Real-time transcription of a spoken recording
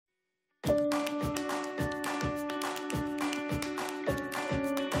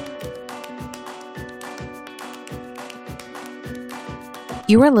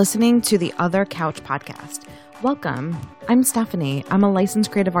You are listening to the Other Couch podcast. Welcome. I'm Stephanie. I'm a licensed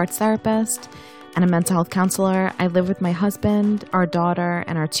creative arts therapist and a mental health counselor. I live with my husband, our daughter,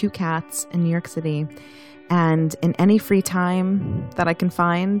 and our 2 cats in New York City. And in any free time that I can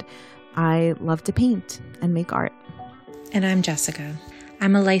find, I love to paint and make art. And I'm Jessica.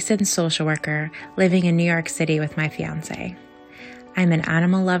 I'm a licensed social worker living in New York City with my fiance. I'm an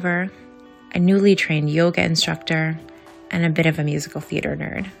animal lover, a newly trained yoga instructor, and a bit of a musical theater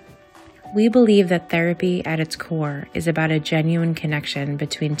nerd. We believe that therapy at its core is about a genuine connection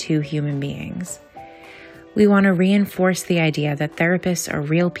between 2 human beings. We want to reinforce the idea that therapists are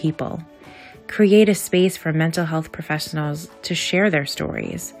real people, create a space for mental health professionals to share their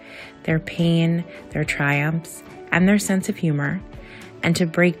stories, their pain, their triumphs, and their sense of humor, and to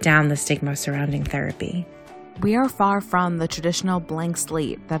break down the stigma surrounding therapy. We are far from the traditional blank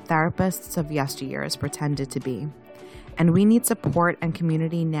slate that therapists of yesteryears pretended to be. And we need support and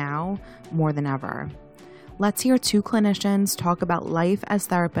community now more than ever. Let's hear 2 clinicians talk about life as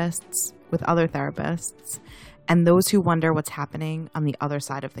therapists with other therapists and those who wonder what's happening on the other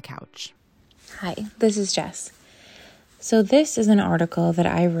side of the couch. Hi, this is Jess. So this is an article that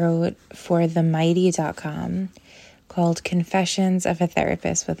I wrote for themighty.com called Confessions of a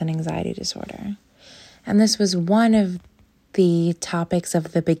Therapist with an Anxiety Disorder. And this was one of the topics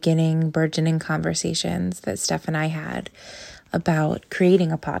of the beginning burgeoning conversations that Steph and I had about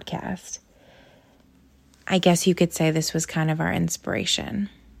creating a podcast. I guess you could say this was kind of our inspiration.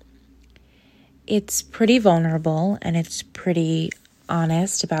 It's pretty vulnerable and it's pretty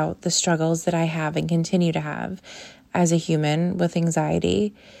honest about the struggles that I have and continue to have as a human with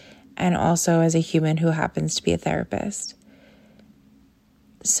anxiety and also as a human who happens to be a therapist.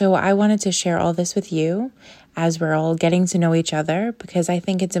 So I wanted to share all this with you as we're all getting to know each other because I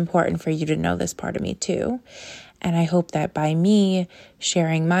think it's important for you to know this part of me too. And I hope that by me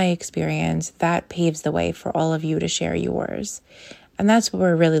sharing my experience, that paves the way for all of you to share yours. And that's what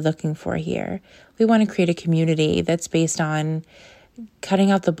we're really looking for here. We want to create a community that's based on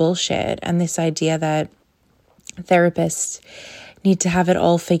cutting out the bullshit and this idea that therapists need to have it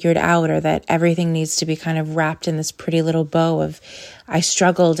all figured out or that everything needs to be kind of wrapped in this pretty little bow of I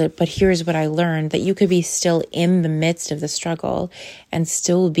struggled, but here's what I learned, that you could be still in the midst of the struggle and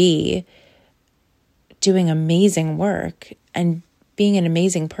still be doing amazing work and being an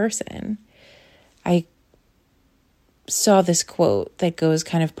amazing person. I saw this quote that goes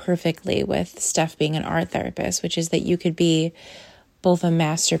kind of perfectly with Steph being an art therapist, which is that you could be both a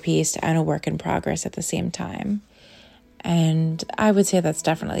masterpiece and a work in progress at the same time. And I would say that's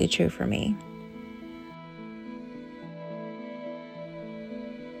definitely true for me.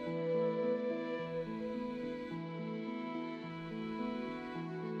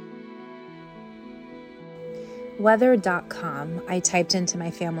 Weather.com, I typed into my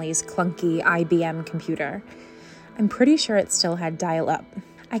family's clunky IBM computer. I'm pretty sure it still had dial-up.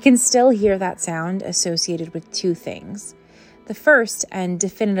 I can still hear that sound associated with 2 things. The first and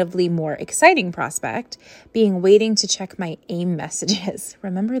definitively more exciting prospect being waiting to check my AIM messages.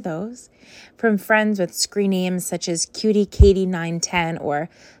 Remember those? From friends with screen names such as Cutie Katie 910 or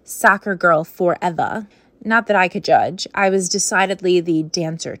Soccer Girl Forever. Not that I could judge. I was decidedly the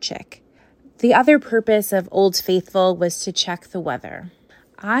dancer chick. The other purpose of Old Faithful was to check the weather.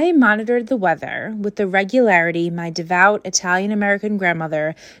 I monitored the weather with the regularity my devout Italian-American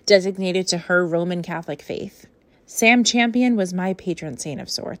grandmother designated to her Roman Catholic faith. Sam Champion was my patron saint of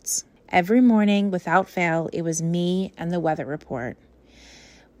sorts. Every morning, without fail, it was me and the weather report.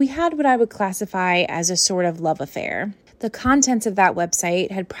 We had what I would classify as a sort of love affair. The contents of that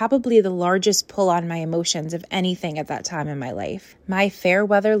website had probably the largest pull on my emotions of anything at that time in my life. My fair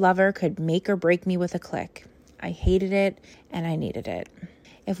weather lover could make or break me with a click. I hated it and I needed it.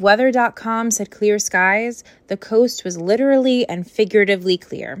 If weather.com said clear skies, the coast was literally and figuratively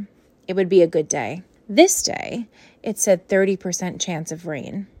clear. It would be a good day. This day, it said 30% chance of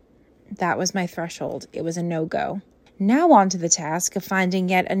rain. That was my threshold. It was a no-go. Now on to the task of finding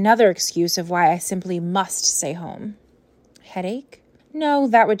yet another excuse of why I simply must stay home. Headache? No,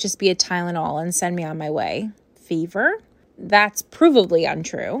 that would just be a Tylenol and send me on my way. Fever? That's provably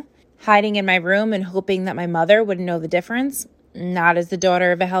untrue. Hiding in my room and hoping that my mother wouldn't know the difference? Not as the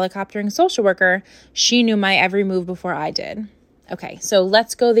daughter of a helicoptering social worker. She knew my every move before I did. Okay, so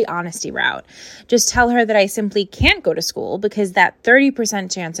let's go the honesty route. Just tell her that I simply can't go to school because that 30%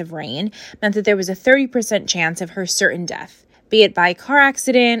 chance of rain meant that there was a 30% chance of her certain death, be it by car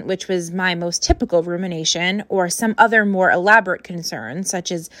accident, which was my most typical rumination, or some other more elaborate concern,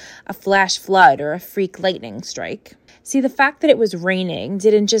 such as a flash flood or a freak lightning strike. See, the fact that it was raining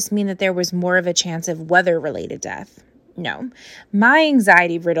didn't just mean that there was more of a chance of weather-related death. No, my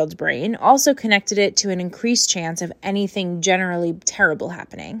anxiety-riddled brain also connected it to an increased chance of anything generally terrible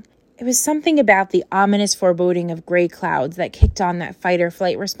happening. It was something about the ominous foreboding of gray clouds that kicked on that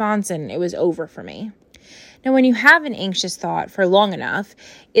fight-or-flight response, and it was over for me. Now, when you have an anxious thought for long enough,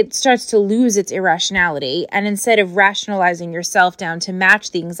 it starts to lose its irrationality, and instead of rationalizing yourself down to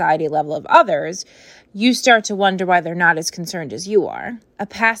match the anxiety level of others, you start to wonder why they're not as concerned as you are. A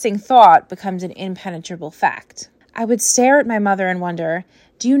passing thought becomes an impenetrable fact. I would stare at my mother and wonder,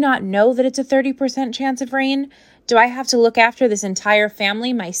 do you not know that it's a 30% chance of rain? Do I have to look after this entire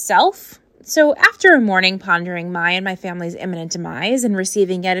family myself? So after a morning pondering my and my family's imminent demise and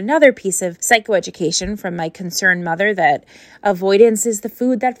receiving yet another piece of psychoeducation from my concerned mother that avoidance is the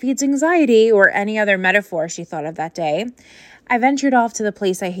food that feeds anxiety, or any other metaphor she thought of that day, I ventured off to the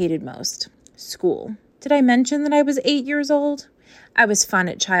place I hated most, school. Did I mention that I was 8 years old? I was fun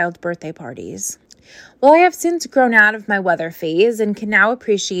at child birthday parties. Well, I have since grown out of my weather phase and can now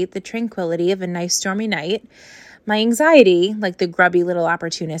appreciate the tranquility of a nice stormy night. My anxiety, like the grubby little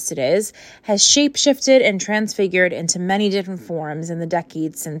opportunist it is, has shape-shifted and transfigured into many different forms in the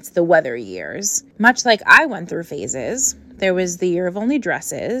decades since the weather years. Much like I went through phases, there was the year of only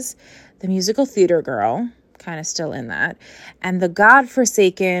dresses, the musical theater girl, kind of still in that, and the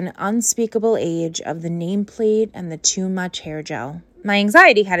godforsaken, unspeakable age of the nameplate and the too much hair gel. My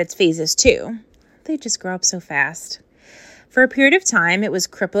anxiety had its phases too. They just grow up so fast. For a period of time, it was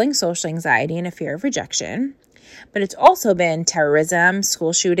crippling social anxiety and a fear of rejection. But it's also been terrorism,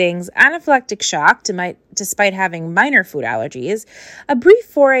 school shootings, anaphylactic shock, despite having minor food allergies, a brief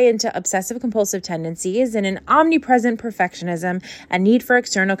foray into obsessive-compulsive tendencies, and an omnipresent perfectionism and need for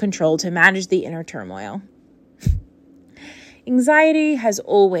external control to manage the inner turmoil. Anxiety has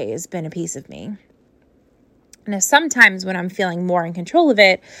always been a piece of me. Now, sometimes when I'm feeling more in control of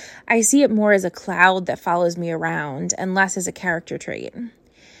it, I see it more as a cloud that follows me around and less as a character trait.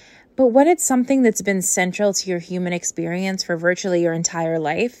 But when it's something that's been central to your human experience for virtually your entire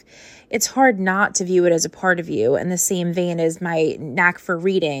life, it's hard not to view it as a part of you in the same vein as my knack for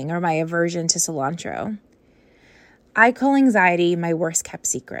reading or my aversion to cilantro. I call anxiety my worst kept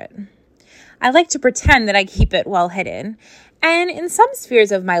secret. I like to pretend that I keep it well hidden, and in some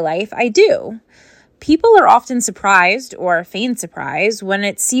spheres of my life, I do. People are often surprised or feigned surprise when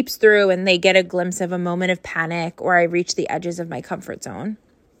it seeps through and they get a glimpse of a moment of panic or I reach the edges of my comfort zone.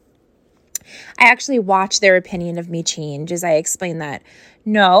 I actually watch their opinion of me change as I explain that,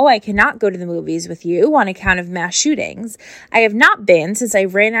 no, I cannot go to the movies with you on account of mass shootings. I have not been since I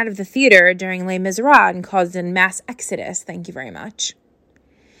ran out of the theater during Les Miserables and caused a mass exodus. Thank you very much.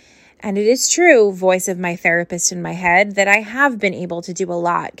 And it is true, voice of my therapist in my head, that I have been able to do a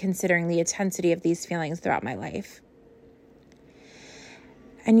lot considering the intensity of these feelings throughout my life.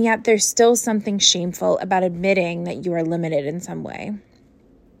 And yet there's still something shameful about admitting that you are limited in some way.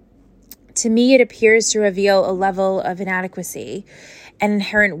 To me, it appears to reveal a level of inadequacy and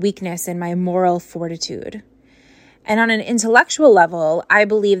inherent weakness in my moral fortitude. And on an intellectual level, I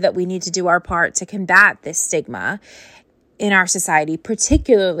believe that we need to do our part to combat this stigma in our society,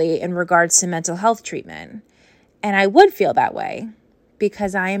 particularly in regards to mental health treatment. And I would feel that way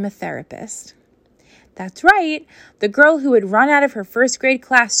because I am a therapist. That's right. The girl who had run out of her first grade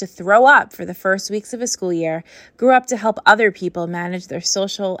class to throw up for the first weeks of a school year grew up to help other people manage their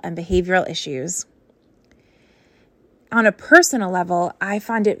social and behavioral issues. On a personal level, I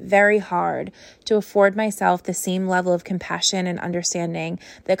find it very hard to afford myself the same level of compassion and understanding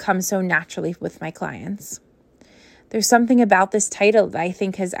that comes so naturally with my clients. There's something about this title that I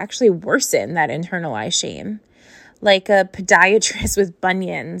think has actually worsened that internalized shame. Like a podiatrist with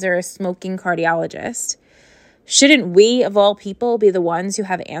bunions or a smoking cardiologist. Shouldn't we, of all people, be the ones who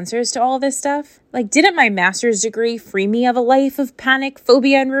have answers to all this stuff? Like, didn't my master's degree free me of a life of panic,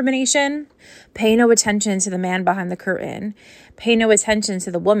 phobia, and rumination? Pay no attention to the man behind the curtain. Pay no attention to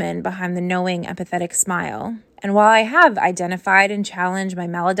the woman behind the knowing, empathetic smile. And while I have identified and challenged my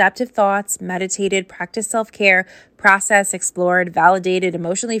maladaptive thoughts, meditated, practiced self-care, processed, explored, validated,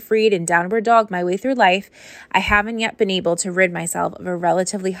 emotionally freed, and downward dogged my way through life, I haven't yet been able to rid myself of a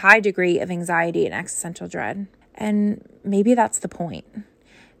relatively high degree of anxiety and existential dread. And maybe that's the point.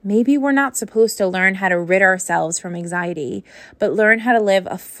 Maybe we're not supposed to learn how to rid ourselves from anxiety, but learn how to live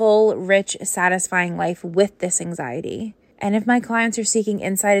a full, rich, satisfying life with this anxiety. And if my clients are seeking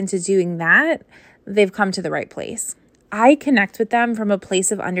insight into doing that, they've come to the right place. I connect with them from a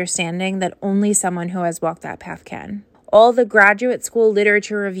place of understanding that only someone who has walked that path can. All the graduate school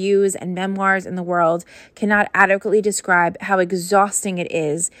literature reviews and memoirs in the world cannot adequately describe how exhausting it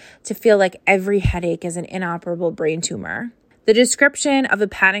is to feel like every headache is an inoperable brain tumor. The description of the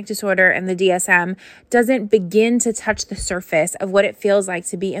panic disorder and the DSM doesn't begin to touch the surface of what it feels like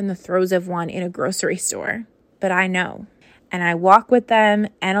to be in the throes of one in a grocery store. But I know, and I walk with them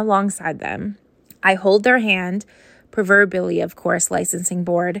and alongside them. I hold their hand, proverbially, of course, licensing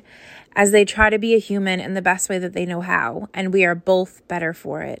board, as they try to be a human in the best way that they know how, and we are both better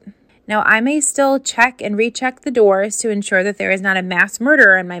for it. Now, I may still check and recheck the doors to ensure that there is not a mass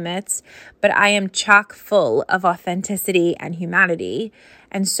murderer in my midst, but I am chock full of authenticity and humanity,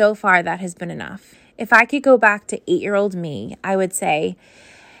 and so far that has been enough. If I could go back to 8-year-old me, I would say,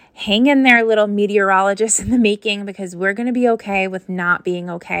 hang in there, little meteorologist in the making, because we're going to be okay with not being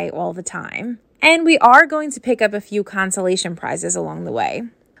okay all the time. And we are going to pick up a few consolation prizes along the way.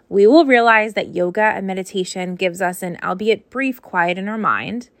 We will realize that yoga and meditation gives us an albeit brief quiet in our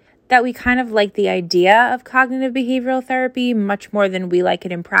mind, that we kind of like the idea of cognitive behavioral therapy much more than we like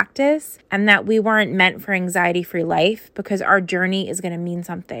it in practice, and that we weren't meant for anxiety-free life because our journey is going to mean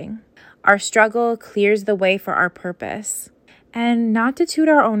something. Our struggle clears the way for our purpose. And not to toot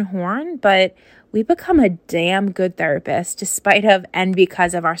our own horn, but we become a damn good therapist despite of and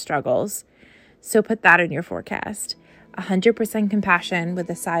because of our struggles. So put that in your forecast. 100% compassion with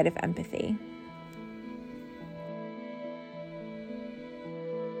a side of empathy.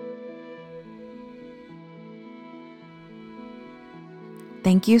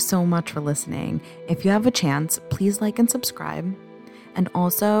 Thank you so much for listening. If you have a chance, please like and subscribe. And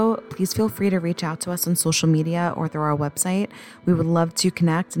also, please feel free to reach out to us on social media or through our website. We would love to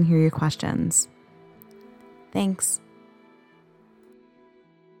connect and hear your questions. Thanks.